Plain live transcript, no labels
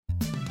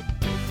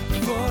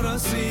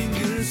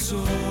single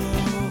soul,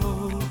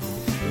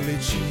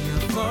 reaching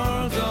out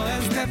further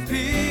and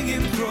stepping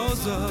in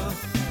closer.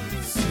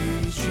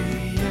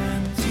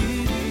 CGNTV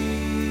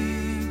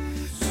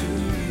to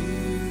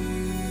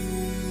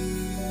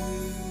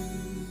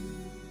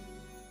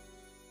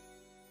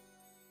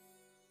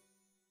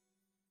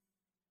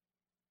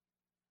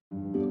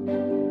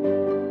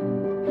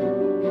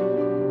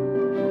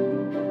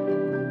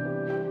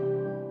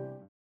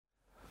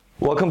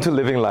Welcome to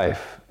Living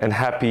Life and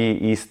happy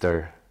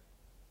Easter.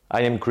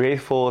 I am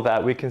grateful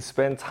that we can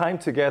spend time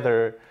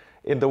together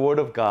in the Word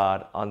of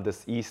God on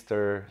this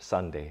Easter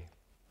Sunday.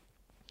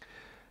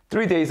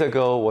 3 days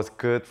ago was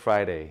Good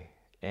Friday,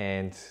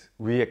 and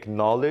we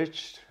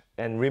acknowledged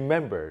and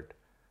remembered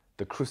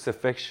the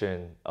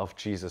crucifixion of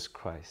Jesus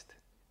Christ.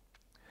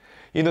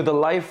 You know, the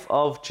life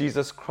of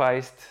Jesus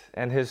Christ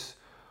and his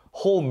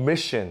whole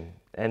mission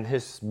and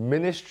his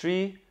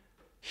ministry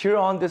here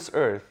on this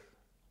earth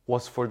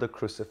was for the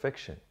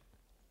crucifixion.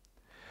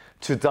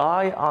 To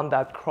die on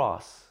that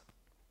cross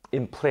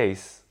in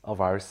place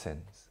of our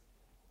sins.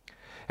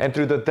 And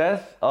through the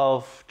death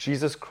of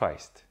Jesus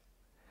Christ,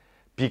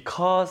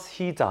 because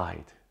he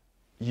died,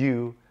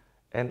 you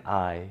and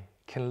I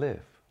can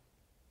live.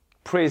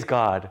 Praise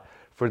God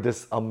for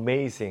this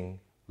amazing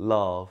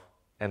love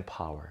and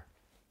power.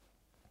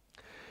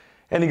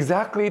 And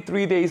exactly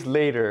 3 days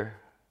later,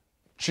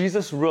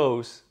 Jesus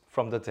rose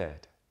from the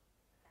dead.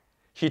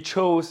 He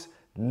chose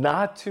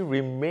not to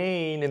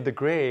remain in the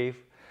grave,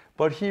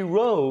 but he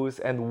rose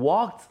and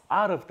walked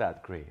out of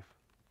that grave,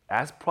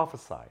 as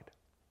prophesied,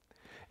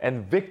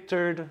 and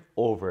victored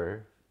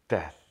over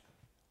death.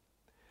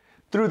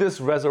 Through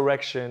this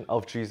resurrection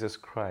of Jesus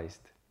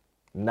Christ,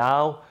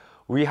 now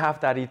we have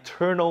that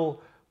eternal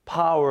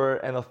power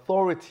and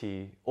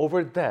authority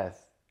over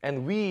death,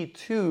 and we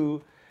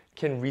too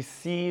can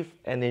receive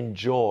and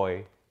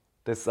enjoy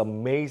this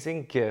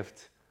amazing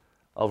gift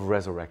of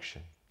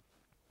resurrection.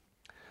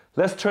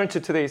 Let's turn to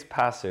today's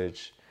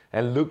passage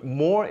and look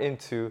more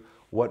into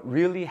what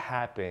really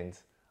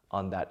happened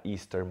on that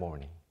Easter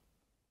morning.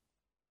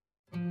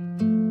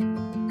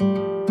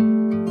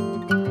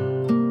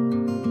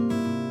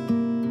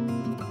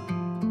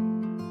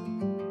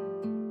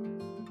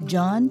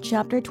 John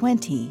chapter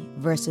 20,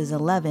 verses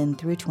 11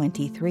 through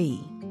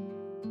 23.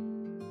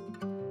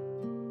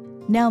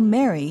 Now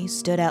Mary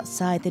stood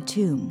outside the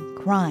tomb,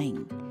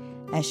 crying.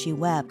 As she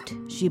wept,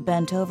 she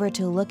bent over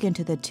to look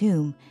into the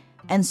tomb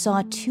and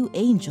saw 2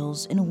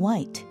 angels in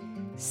white,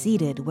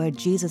 seated where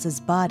Jesus'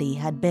 body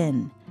had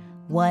been,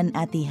 one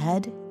at the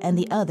head and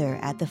the other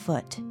at the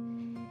foot.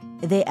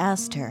 They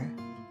asked her,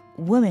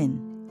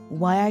 "Woman,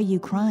 why are you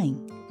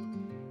crying?"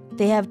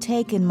 "They have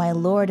taken my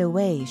Lord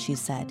away," she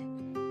said,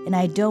 "and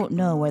I don't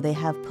know where they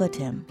have put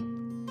him."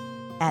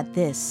 At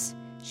this,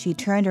 she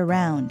turned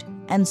around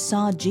and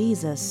saw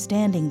Jesus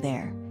standing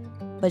there,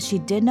 but she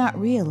did not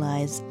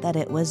realize that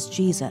it was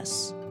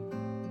Jesus.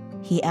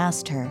 He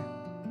asked her,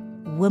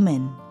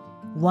 "Woman,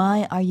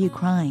 why are you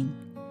crying?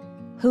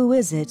 Who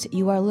is it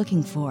you are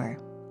looking for?"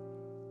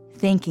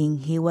 Thinking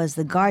he was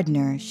the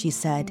gardener, she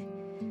said,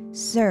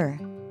 "Sir,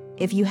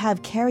 if you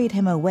have carried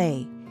him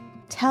away,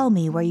 tell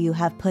me where you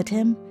have put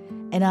him,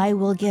 and I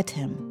will get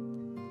him."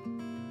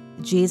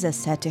 Jesus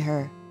said to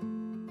her,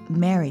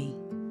 "Mary."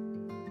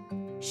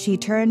 She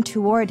turned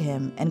toward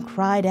him and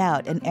cried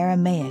out in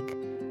Aramaic,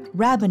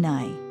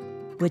 "Rabboni,"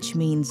 which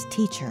means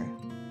teacher.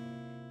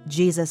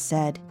 Jesus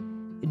said,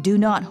 "Do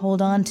not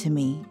hold on to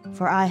me,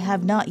 for I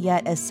have not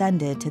yet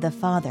ascended to the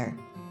Father.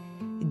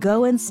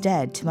 Go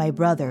instead to my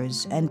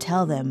brothers and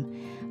tell them,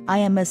 I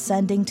am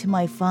ascending to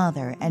my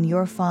Father and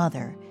your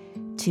Father,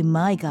 to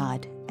my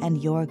God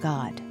and your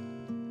God."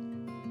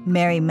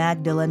 Mary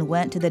Magdalene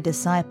went to the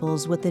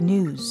disciples with the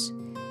news,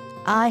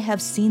 "I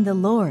have seen the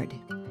Lord,"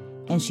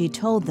 and she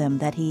told them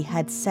that he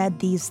had said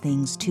these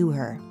things to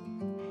her.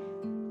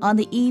 On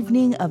the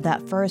evening of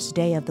that first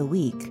day of the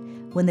week,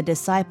 when the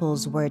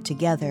disciples were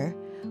together,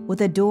 with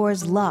the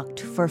doors locked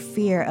for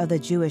fear of the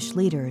Jewish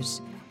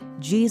leaders,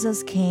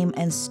 Jesus came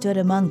and stood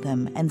among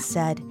them and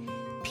said,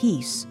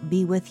 "Peace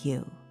be with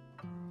you."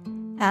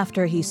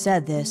 After he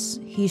said this,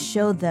 he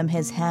showed them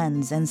his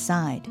hands and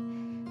side.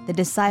 The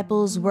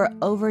disciples were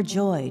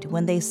overjoyed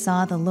when they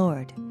saw the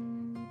Lord.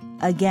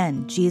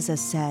 Again, Jesus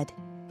said,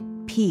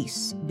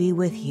 "Peace be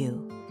with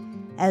you.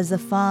 As the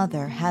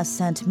Father has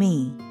sent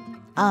me,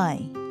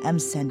 I am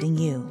sending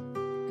you."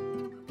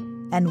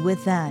 And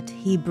with that,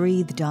 he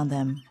breathed on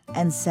them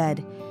and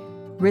said,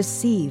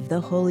 "Receive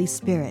the Holy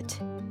Spirit.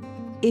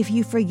 If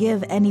you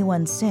forgive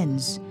anyone's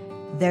sins,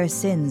 their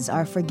sins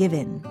are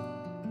forgiven.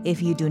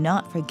 If you do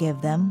not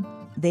forgive them,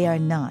 they are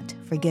not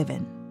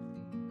forgiven."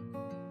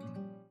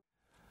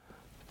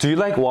 Do you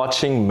like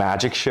watching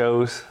magic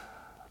shows?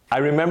 I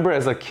remember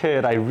as a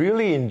kid, I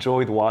really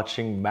enjoyed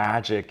watching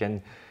magic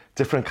and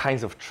different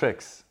kinds of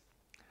tricks.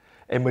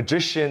 A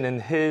magician in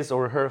his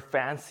or her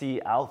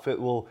fancy outfit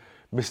will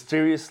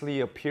mysteriously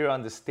appear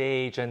on the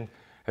stage and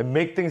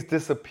make things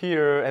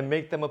disappear and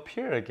make them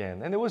appear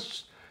again. And it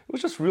was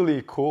just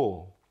really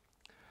cool.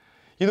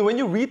 You know, when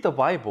you read the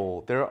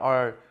Bible, there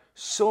are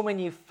so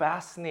many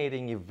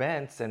fascinating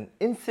events and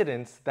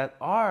incidents that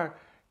are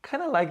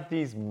kind of like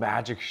these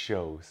magic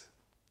shows,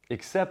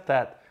 except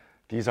that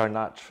these are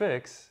not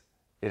tricks.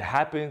 It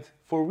happened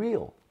for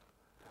real,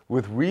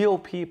 with real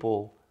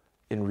people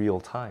in real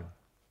time.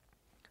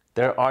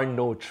 There are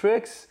no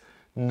tricks,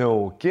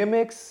 no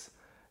gimmicks.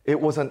 It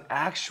was an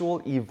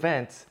actual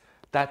event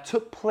that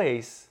took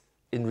place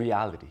in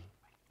reality.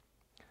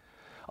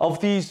 Of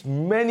these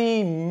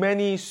many,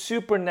 many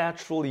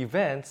supernatural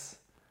events,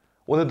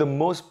 one of the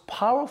most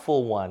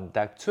powerful ones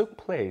that took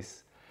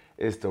place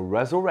is the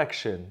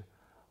resurrection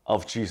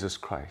of Jesus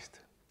Christ.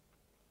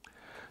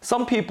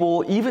 Some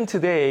people, even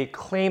today,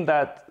 claim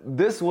that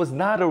this was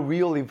not a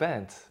real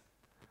event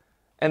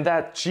and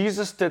that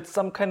Jesus did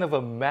some kind of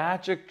a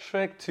magic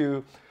trick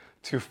to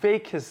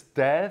fake his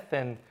death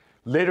and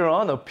later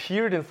on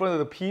appeared in front of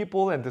the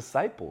people and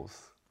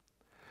disciples.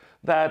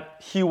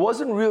 That he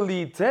wasn't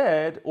really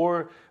dead,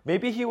 or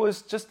maybe he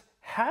was just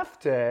half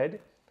dead,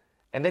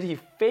 and that he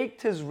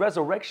faked his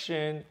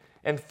resurrection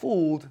and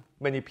fooled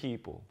many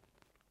people.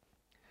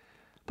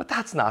 But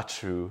that's not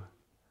true.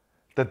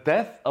 The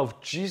death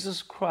of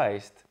Jesus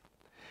Christ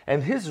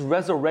and his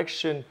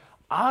resurrection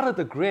out of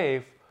the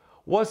grave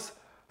was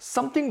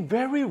something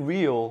very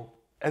real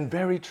and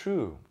very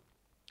true.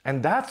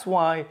 And that's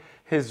why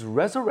his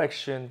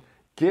resurrection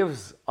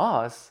gives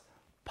us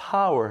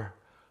power,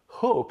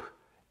 hope,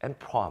 and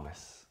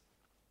promise.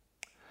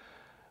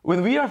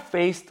 When we are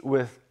faced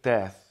with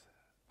death,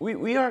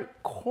 we are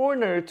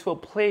cornered to a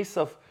place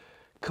of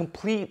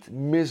complete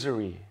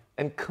misery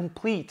and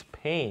complete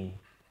pain.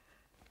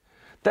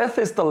 Death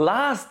is the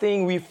last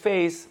thing we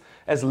face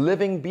as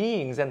living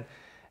beings,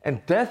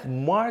 and death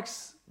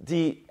marks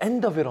the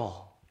end of it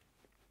all.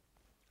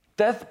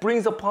 Death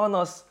brings upon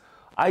us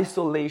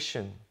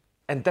isolation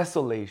and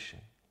desolation.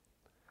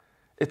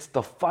 It's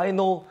the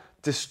final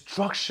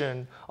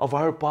destruction of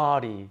our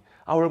body,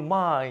 our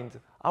mind,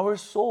 our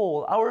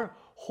soul, our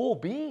whole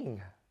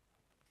being.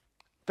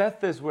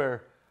 Death is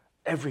where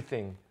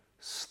everything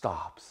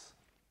stops.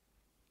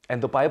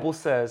 And the Bible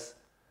says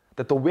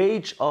that the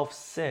wage of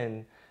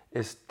sin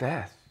is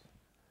death.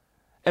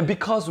 And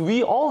because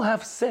we all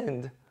have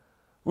sinned,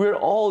 we're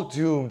all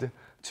doomed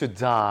to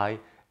die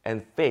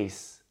and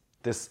face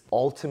this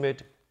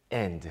ultimate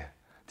end,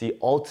 the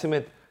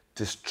ultimate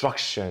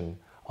destruction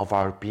of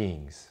our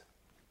beings.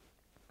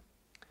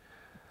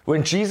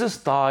 When Jesus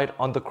died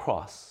on the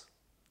cross,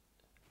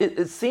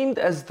 it seemed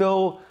as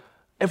though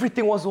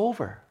everything was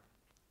over.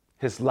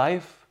 His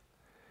life,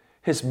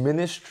 his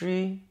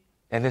ministry,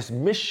 and his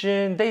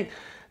mission,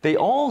 they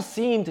all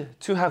seemed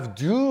to have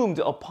doomed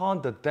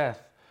upon the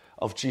death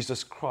of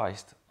Jesus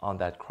Christ on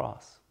that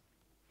cross.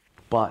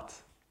 But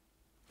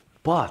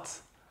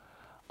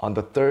on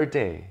the third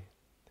day,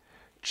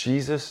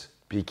 Jesus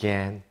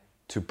began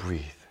to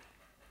breathe.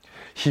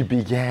 He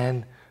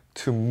began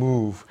to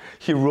move.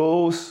 He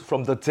rose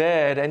from the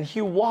dead and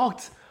he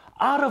walked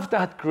out of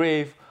that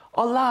grave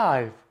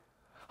alive.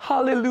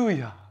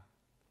 Hallelujah.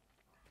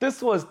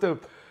 This was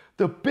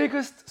the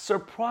biggest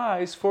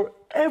surprise for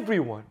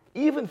everyone,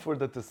 even for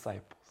the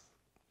disciples.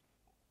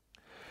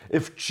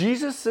 If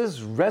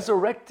Jesus'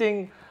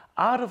 resurrecting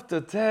out of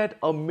the dead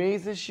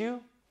amazes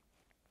you,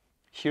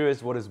 here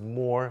is what is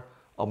more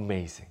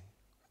amazing.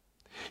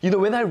 You know,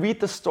 when I read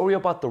the story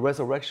about the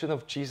resurrection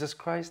of Jesus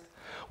Christ,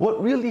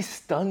 what really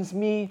stuns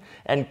me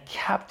and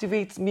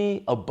captivates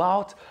me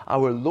about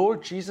our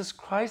Lord Jesus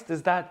Christ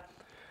is that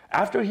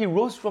after he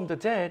rose from the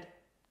dead,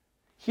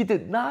 he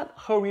did not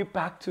hurry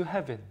back to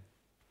heaven.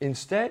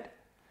 Instead,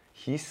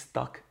 he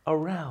stuck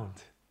around.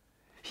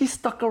 He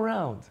stuck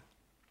around.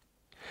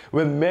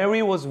 When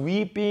Mary was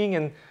weeping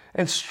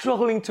and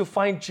struggling to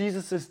find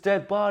Jesus'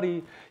 dead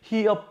body,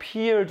 he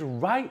appeared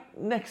right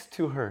next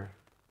to her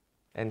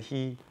and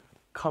he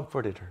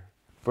comforted her.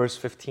 Verse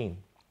 15.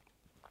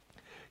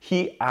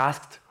 He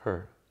asked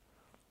her,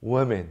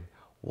 "Woman,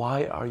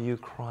 why are you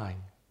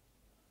crying?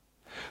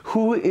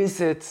 Who is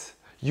it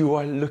you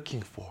are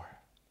looking for?"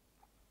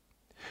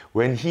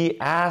 When he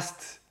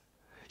asked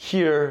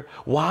here,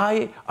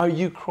 "Why are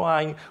you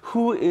crying?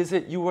 Who is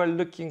it you are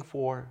looking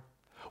for?"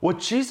 what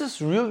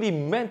Jesus really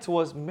meant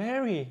was,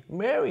 "Mary,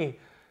 Mary,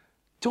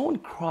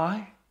 don't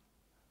cry.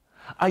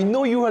 I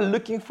know you are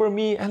looking for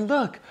me, and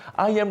look,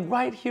 I am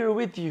right here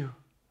with you.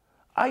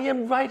 I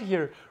am right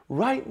here,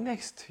 right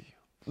next to you."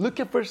 Look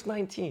at verse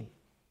 19.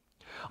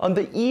 On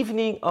the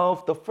evening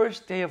of the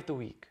first day of the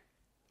week,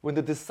 when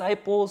the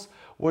disciples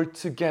were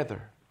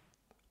together,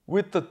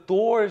 with the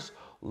doors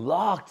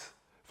locked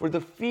for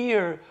the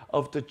fear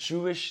of the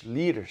Jewish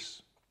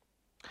leaders,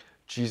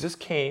 Jesus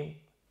came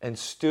and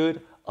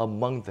stood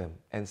among them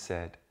and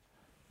said,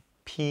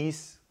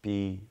 "Peace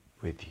be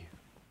with you.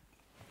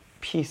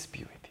 Peace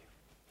be with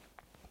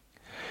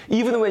you."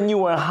 Even when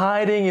you are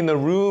hiding in a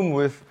room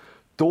with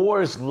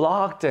doors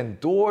locked and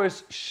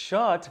doors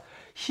shut,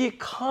 he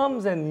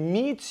comes and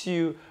meets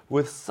you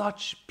with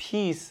such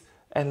peace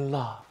and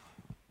love.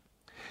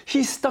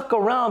 He stuck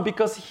around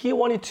because he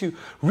wanted to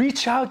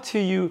reach out to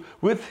you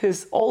with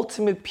his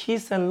ultimate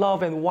peace and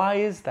love. And why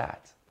is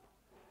that?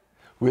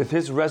 With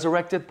his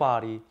resurrected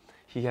body,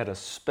 he had a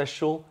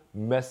special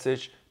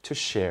message to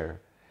share.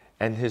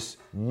 And his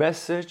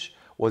message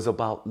was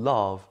about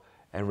love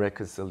and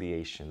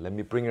reconciliation. Let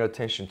me bring your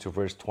attention to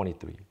verse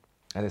 23.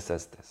 And it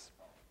says this: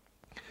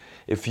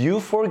 if you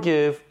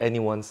forgive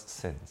anyone's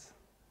sins,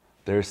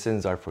 their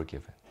sins are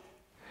forgiven.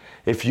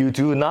 If you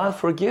do not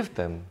forgive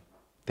them,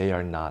 they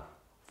are not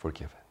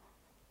forgiven.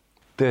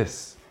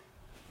 This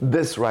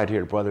right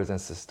here, brothers and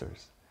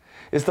sisters,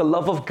 is the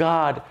love of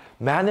God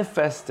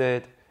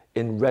manifested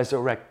in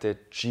resurrected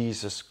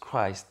Jesus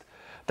Christ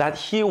that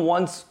he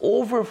wants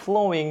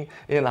overflowing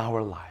in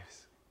our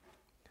lives.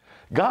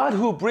 God,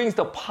 who brings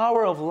the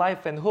power of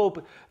life and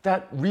hope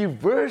that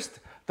reversed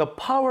the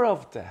power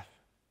of death,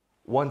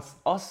 wants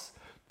us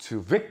to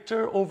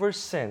victor over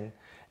sin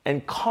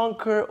and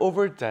conquer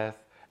over death,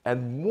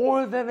 and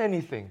more than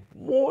anything,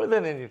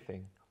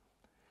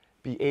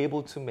 be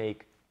able to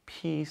make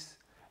peace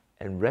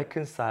and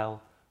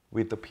reconcile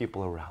with the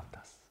people around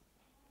us.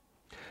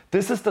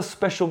 This is the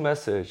special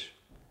message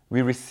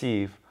we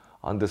receive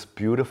on this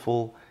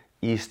beautiful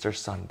Easter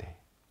Sunday,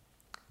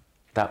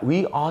 that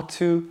we ought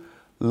to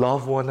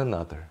love one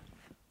another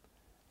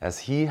as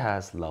he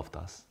has loved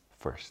us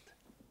first.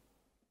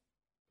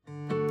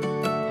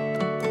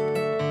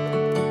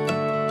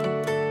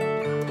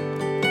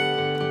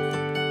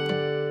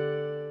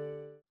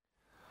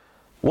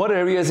 What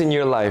areas in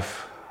your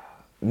life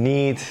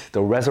need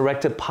the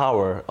resurrected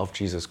power of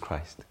Jesus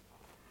Christ?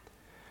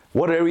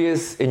 What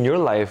areas in your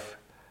life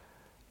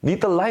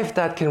need the life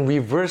that can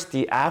reverse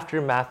the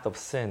aftermath of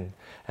sin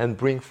and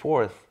bring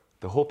forth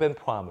the hope and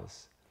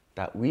promise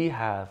that we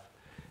have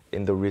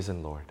in the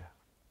risen Lord?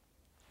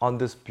 On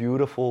this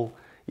beautiful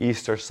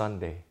Easter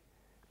Sunday,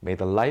 may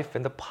the life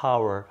and the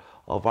power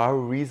of our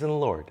risen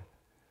Lord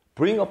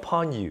bring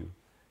upon you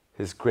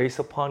his grace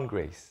upon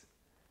grace,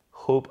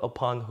 hope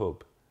upon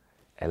hope,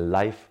 and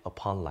life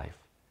upon life,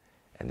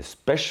 and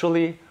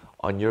especially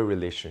on your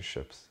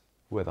relationships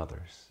with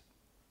others.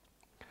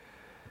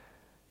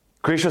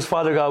 Gracious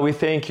Father God, we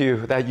thank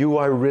you that you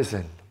are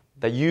risen,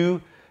 that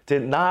you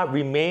did not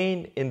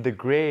remain in the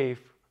grave,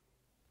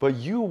 but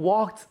you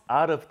walked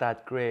out of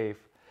that grave,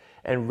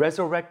 and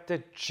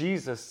resurrected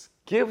Jesus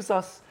gives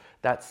us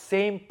that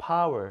same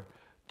power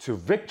to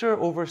victor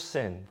over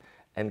sin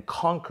and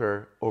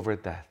conquer over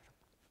death.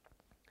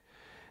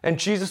 And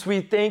Jesus,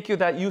 we thank you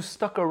that you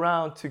stuck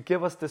around to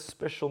give us this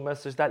special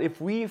message that if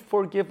we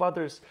forgive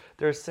others,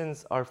 their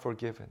sins are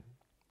forgiven.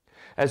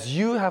 As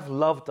you have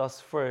loved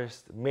us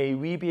first, may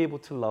we be able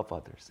to love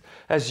others.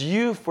 As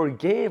you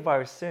forgave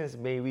our sins,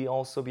 may we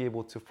also be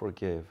able to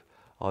forgive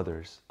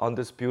others. On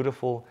this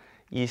beautiful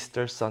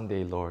Easter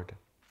Sunday, Lord,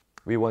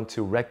 we want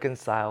to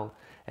reconcile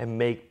and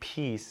make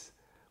peace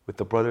with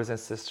the brothers and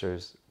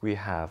sisters we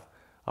have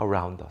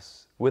around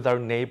us, with our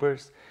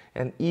neighbors,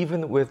 and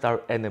even with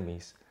our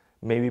enemies.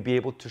 May we be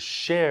able to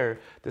share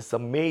this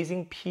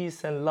amazing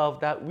peace and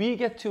love that we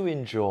get to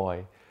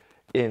enjoy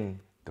in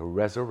the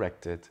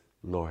resurrected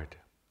Lord.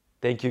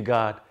 Thank you,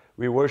 God.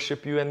 We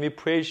worship you and we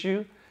praise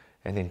you.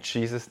 And in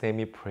Jesus' name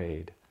we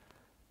prayed.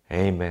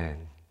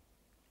 Amen.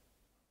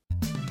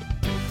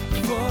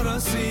 For a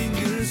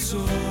single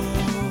soul,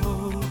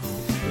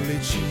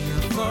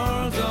 reaching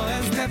further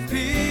and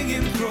stepping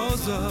in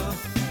closer.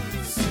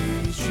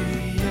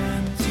 CGM.